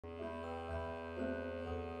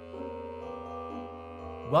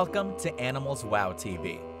Welcome to Animals Wow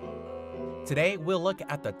TV. Today we'll look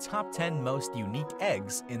at the top 10 most unique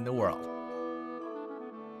eggs in the world.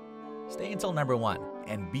 Stay until number 1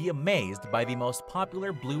 and be amazed by the most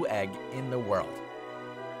popular blue egg in the world.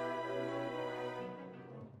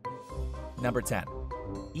 Number 10.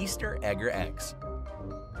 Easter egger eggs.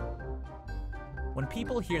 When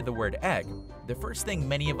people hear the word egg, the first thing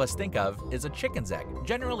many of us think of is a chicken's egg,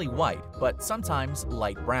 generally white, but sometimes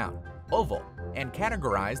light brown, oval, and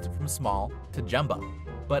categorized from small to jumbo.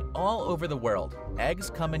 But all over the world, eggs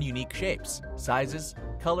come in unique shapes, sizes,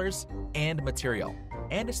 colors, and material.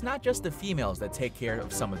 And it's not just the females that take care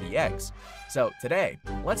of some of the eggs. So today,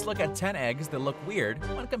 let's look at 10 eggs that look weird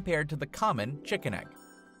when compared to the common chicken egg.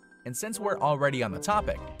 And since we're already on the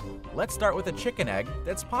topic, let's start with a chicken egg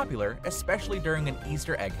that's popular, especially during an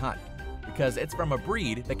Easter egg hunt, because it's from a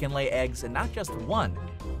breed that can lay eggs in not just 1,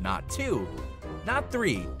 not 2, not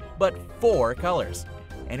 3, but 4 colors.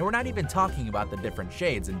 And we're not even talking about the different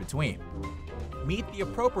shades in between. Meet the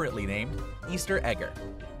appropriately named Easter egger.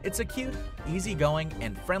 It's a cute, easygoing,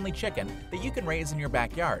 and friendly chicken that you can raise in your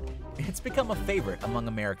backyard. It's become a favorite among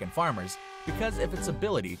American farmers because of its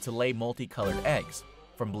ability to lay multicolored eggs,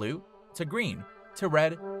 from blue to green to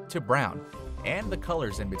red to brown, and the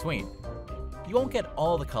colors in between. You won't get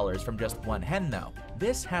all the colors from just one hen though.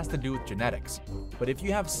 This has to do with genetics. But if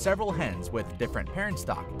you have several hens with different parent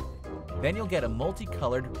stock, then you'll get a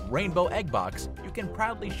multicolored rainbow egg box you can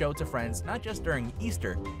proudly show to friends not just during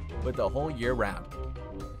Easter, but the whole year round.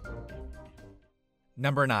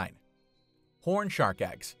 Number 9. Horn shark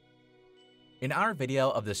eggs. In our video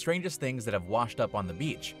of the strangest things that have washed up on the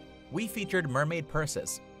beach, we featured mermaid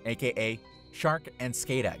purses, aka shark and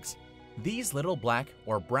skate eggs. These little black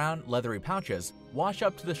or brown leathery pouches wash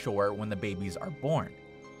up to the shore when the babies are born.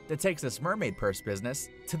 That takes this mermaid purse business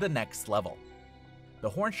to the next level. The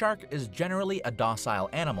horn shark is generally a docile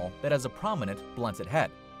animal that has a prominent, blunted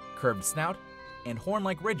head, curved snout, and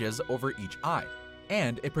horn-like ridges over each eye.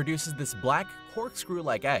 And it produces this black,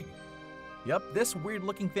 corkscrew-like egg. Yup, this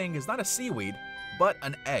weird-looking thing is not a seaweed, but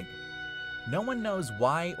an egg. No one knows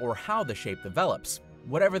why or how the shape develops.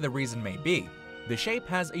 Whatever the reason may be, the shape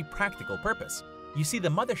has a practical purpose. You see, the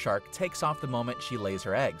mother shark takes off the moment she lays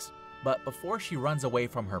her eggs, but before she runs away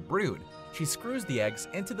from her brood, she screws the eggs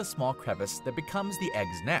into the small crevice that becomes the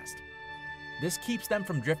egg's nest. This keeps them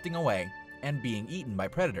from drifting away and being eaten by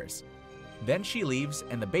predators. Then she leaves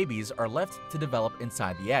and the babies are left to develop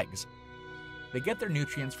inside the eggs. They get their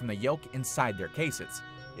nutrients from the yolk inside their cases.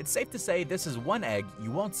 It's safe to say this is one egg you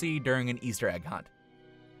won't see during an Easter egg hunt.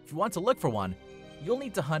 If you want to look for one, you'll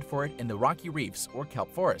need to hunt for it in the rocky reefs or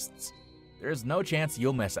kelp forests. There's no chance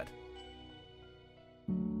you'll miss it.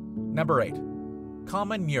 Number 8.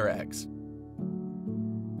 Common Murre eggs.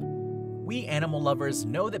 We animal lovers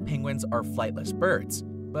know that penguins are flightless birds,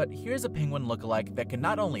 but here's a penguin lookalike that can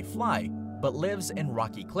not only fly, but lives in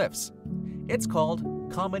rocky cliffs. It's called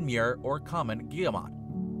common Murre or common guillemot.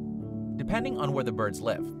 Depending on where the birds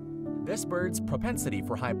live, this bird's propensity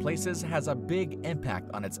for high places has a big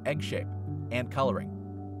impact on its egg shape and coloring.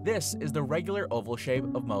 This is the regular oval shape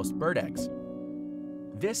of most bird eggs.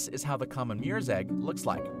 This is how the common Murre's egg looks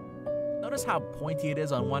like. Notice how pointy it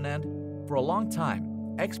is on one end? For a long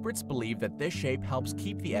time, experts believe that this shape helps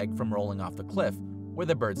keep the egg from rolling off the cliff where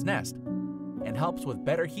the birds nest, and helps with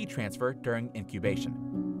better heat transfer during incubation.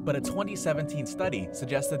 But a 2017 study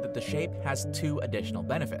suggested that the shape has 2 additional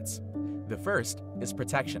benefits. The first is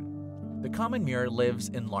protection. The common Murre lives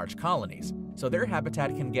in large colonies, so their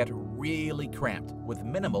habitat can get really cramped with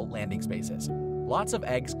minimal landing spaces. Lots of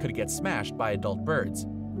eggs could get smashed by adult birds,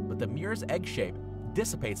 but the Murre's egg shape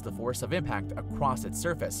dissipates the force of impact across its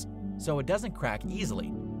surface, so it doesn't crack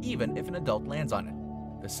easily, even if an adult lands on it.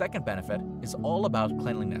 The second benefit is all about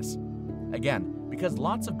cleanliness. Again, because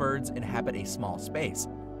lots of birds inhabit a small space,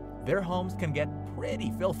 their homes can get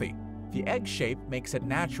pretty filthy. The egg shape makes it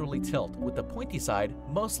naturally tilt with the pointy side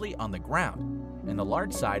mostly on the ground and the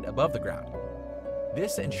large side above the ground.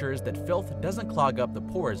 This ensures that filth doesn't clog up the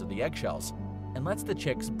pores of the eggshells and lets the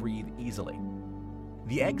chicks breathe easily.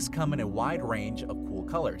 The eggs come in a wide range of cool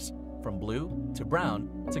colors, from blue to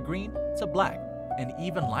brown to green to black and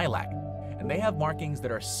even lilac. And they have markings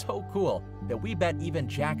that are so cool that we bet even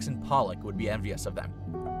Jackson Pollock would be envious of them.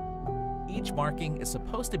 Each marking is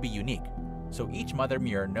supposed to be unique, so each mother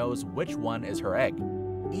Murre knows which one is her egg,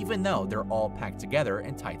 even though they're all packed together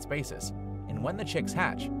in tight spaces. And when the chicks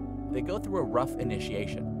hatch, they go through a rough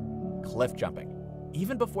initiation, cliff jumping.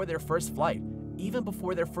 Even before their first flight, even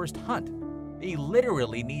before their first hunt, they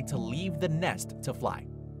literally need to leave the nest to fly.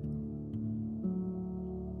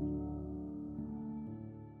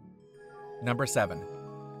 Number 7.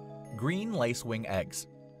 Green Lacewing Eggs.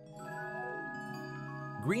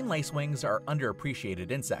 Green lacewings are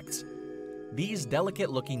underappreciated insects. These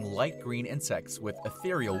delicate-looking light green insects with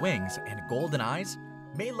ethereal wings and golden eyes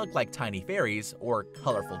may look like tiny fairies or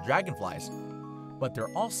colorful dragonflies, but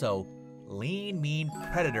they're also lean, mean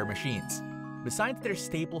predator machines. Besides their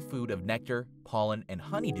staple food of nectar, pollen, and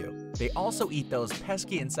honeydew, they also eat those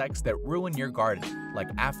pesky insects that ruin your garden, like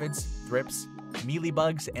aphids, thrips,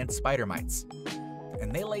 mealybugs, and spider mites.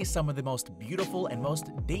 And they lay some of the most beautiful and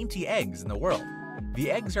most dainty eggs in the world.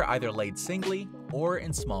 The eggs are either laid singly or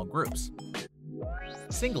in small groups.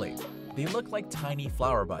 Singly, they look like tiny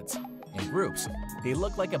flower buds. In groups, they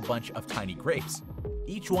look like a bunch of tiny grapes.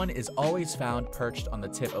 Each one is always found perched on the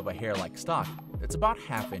tip of a hair-like stalk that's about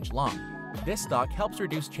 ½ inch long. This stalk helps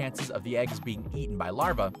reduce chances of the eggs being eaten by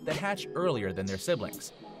larvae that hatch earlier than their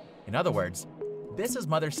siblings. In other words, this is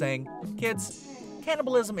mother saying, "Kids,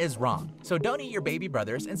 cannibalism is wrong, so don't eat your baby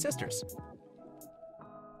brothers and sisters."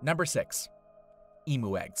 Number 6.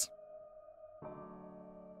 Emu eggs.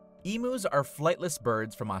 Emus are flightless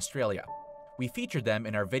birds from Australia. We featured them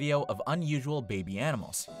in our video of unusual baby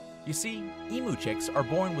animals. You see, emu chicks are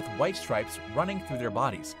born with white stripes running through their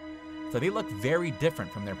bodies, so they look very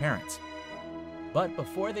different from their parents. But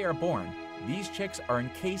before they are born, these chicks are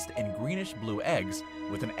encased in greenish-blue eggs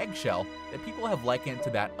with an eggshell that people have likened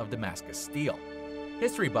to that of Damascus steel.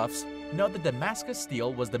 History buffs know that Damascus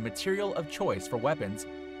steel was the material of choice for weapons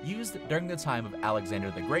used during the time of Alexander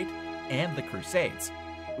the Great and the Crusades.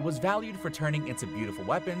 It was valued for turning into beautiful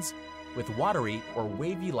weapons with watery or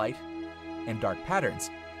wavy light and dark patterns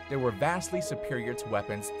that were vastly superior to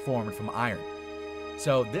weapons formed from iron.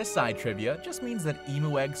 So this side trivia just means that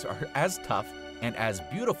emu eggs are as tough and as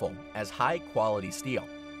beautiful as high-quality steel.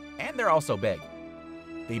 And they're also big.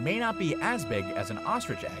 They may not be as big as an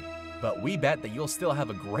ostrich egg, but we bet that you'll still have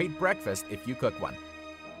a great breakfast if you cook one.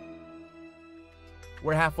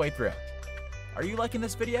 We're halfway through. Are you liking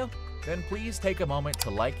this video? Then please take a moment to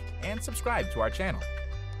like and subscribe to our channel.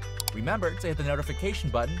 Remember to hit the notification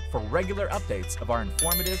button for regular updates of our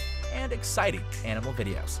informative and exciting animal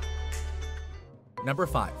videos. Number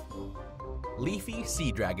 5. Leafy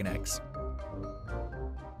Seadragon eggs.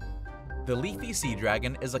 The leafy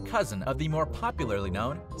seadragon is a cousin of the more popularly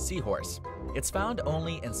known seahorse. It's found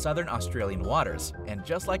only in southern Australian waters, and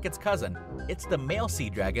just like its cousin, it's the male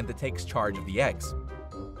seadragon that takes charge of the eggs.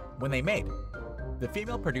 When they mate, the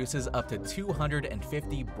female produces up to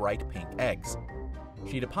 250 bright pink eggs.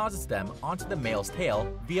 She deposits them onto the male's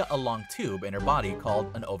tail via a long tube in her body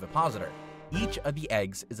called an ovipositor. Each of the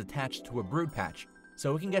eggs is attached to a brood patch,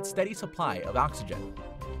 so it can get steady supply of oxygen.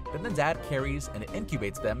 Then the dad carries and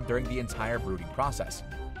incubates them during the entire brooding process.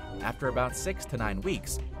 After about 6 to 9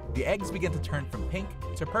 weeks, the eggs begin to turn from pink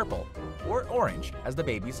to purple or orange as the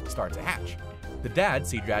babies start to hatch. The dad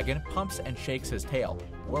seadragon pumps and shakes his tail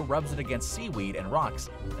or rubs it against seaweed and rocks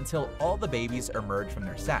until all the babies emerge from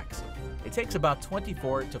their sacs. It takes about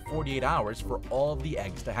 24 to 48 hours for all of the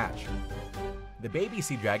eggs to hatch. The baby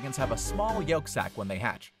seadragons have a small yolk sac when they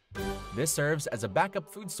hatch. This serves as a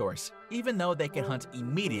backup food source, even though they can hunt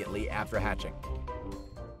immediately after hatching.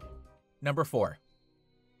 Number 4.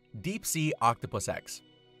 Deep sea octopus eggs.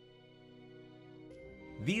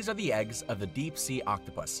 These are the eggs of the deep sea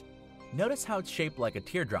octopus. Notice how it's shaped like a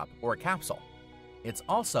teardrop or a capsule. It's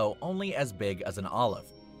also only as big as an olive.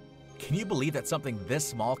 Can you believe that something this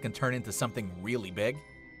small can turn into something really big?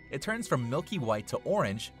 It turns from milky white to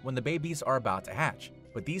orange when the babies are about to hatch.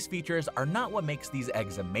 But these features are not what makes these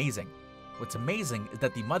eggs amazing. What's amazing is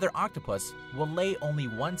that the mother octopus will lay only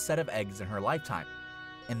one set of eggs in her lifetime,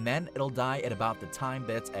 and then it'll die at about the time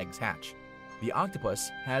that its eggs hatch. The octopus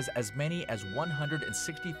has as many as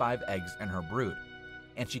 165 eggs in her brood,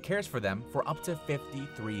 and she cares for them for up to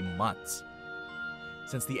 53 months.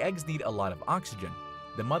 Since the eggs need a lot of oxygen,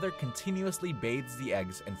 the mother continuously bathes the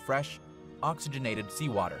eggs in fresh, oxygenated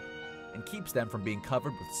seawater and keeps them from being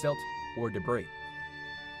covered with silt or debris.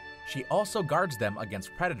 She also guards them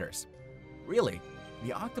against predators. Really,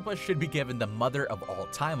 the octopus should be given the Mother of All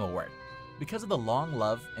Time award. Because of the long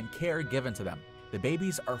love and care given to them, the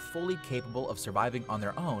babies are fully capable of surviving on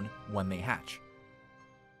their own when they hatch.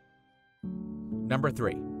 Number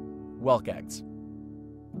 3. Whelk Eggs.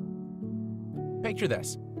 Picture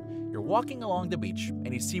this. You're walking along the beach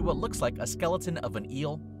and you see what looks like a skeleton of an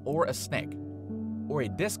eel or a snake, or a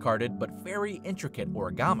discarded but very intricate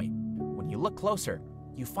origami. When you look closer,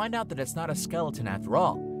 you find out that it's not a skeleton after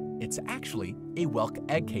all. It's actually a whelk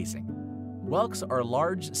egg casing. Whelks are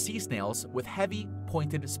large sea snails with heavy,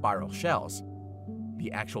 pointed spiral shells.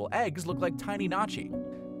 The actual eggs look like tiny nachi,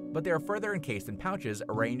 but they are further encased in pouches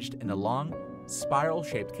arranged in a long,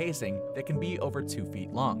 spiral-shaped casing that can be over 2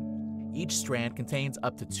 feet long. Each strand contains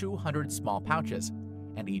up to 200 small pouches,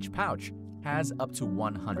 and each pouch has up to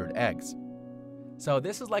 100 eggs. So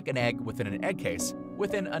this is like an egg within an egg case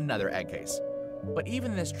within another egg case. But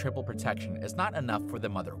even this triple protection is not enough for the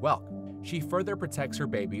mother whelk. She further protects her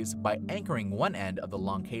babies by anchoring one end of the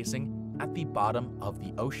long casing at the bottom of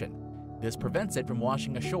the ocean. This prevents it from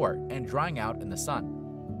washing ashore and drying out in the sun.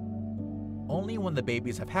 Only when the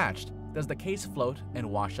babies have hatched does the case float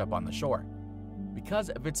and wash up on the shore. Because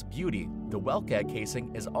of its beauty, the whelk egg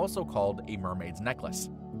casing is also called a mermaid's necklace.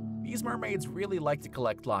 These mermaids really like to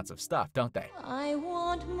collect lots of stuff, don't they? I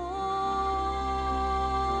want more.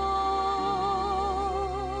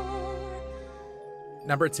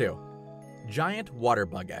 Number 2. Giant water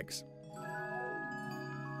bug eggs.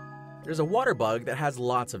 There's a water bug that has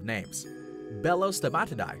lots of names.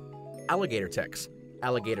 Belostomatidae, alligator ticks,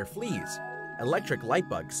 alligator fleas, electric light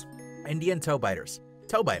bugs, Indian toe biters.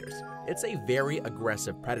 It's a very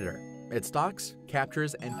aggressive predator. It stalks,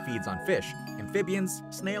 captures, and feeds on fish, amphibians,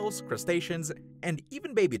 snails, crustaceans, and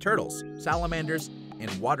even baby turtles, salamanders,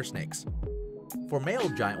 and water snakes. For male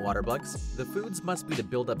giant water bugs, the foods must be to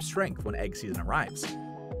build up strength when egg season arrives.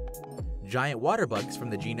 Giant water bugs from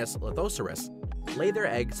the genus Lithoceros lay their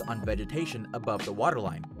eggs on vegetation above the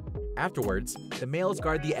waterline. Afterwards, the males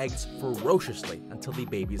guard the eggs ferociously until the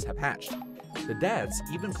babies have hatched. The dads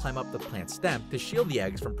even climb up the plant stem to shield the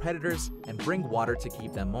eggs from predators and bring water to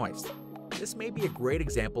keep them moist. This may be a great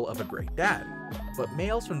example of a great dad, but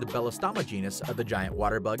males from the Belostoma genus of the giant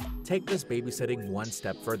water bug take this babysitting one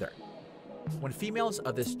step further. When females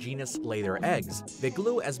of this genus lay their eggs, they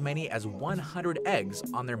glue as many as 100 eggs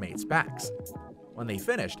on their mates' backs. When they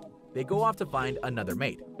finished, they go off to find another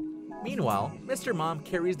mate. Meanwhile, Mr. Mom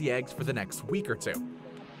carries the eggs for the next week or two.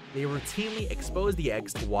 They routinely expose the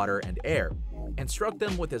eggs to water and air, and stroke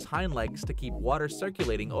them with his hind legs to keep water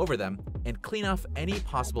circulating over them and clean off any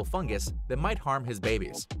possible fungus that might harm his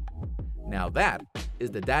babies. Now that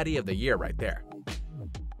is the daddy of the year right there.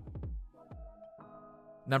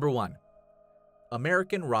 Number 1.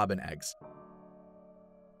 American robin eggs.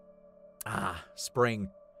 Spring.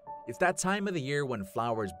 It's that time of the year when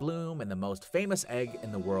flowers bloom and the most famous egg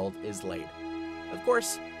in the world is laid. Of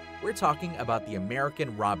course, we're talking about the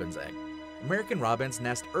American robin's egg. American robins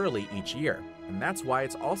nest early each year, and that's why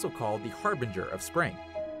it's also called the harbinger of spring.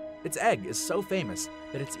 Its egg is so famous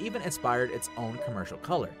that it's even inspired its own commercial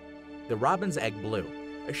color, the robin's egg blue,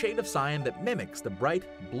 a shade of cyan that mimics the bright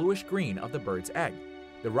bluish green of the bird's egg.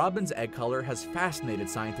 The robin's egg color has fascinated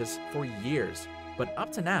scientists for years, but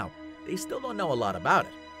up to now, they still don't know a lot about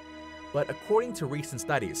it. But according to recent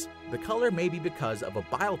studies, the color may be because of a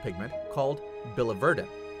bile pigment called biliverdin.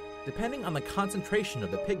 Depending on the concentration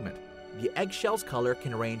of the pigment, the eggshell's color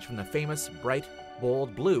can range from the famous bright,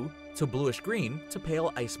 bold blue to bluish green to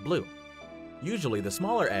pale ice blue. Usually the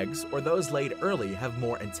smaller eggs or those laid early have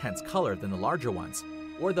more intense color than the larger ones,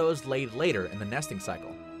 or those laid later in the nesting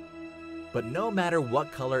cycle. But no matter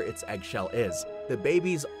what color its eggshell is, the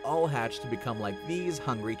babies all hatch to become like these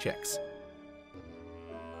hungry chicks.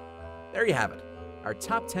 There you have it, our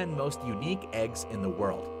top 10 most unique eggs in the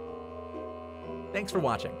world. Thanks for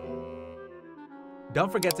watching.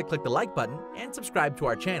 Don't forget to click the like button and subscribe to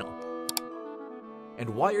our channel. And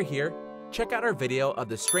while you're here, check out our video of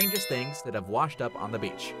the strangest things that have washed up on the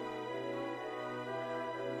beach.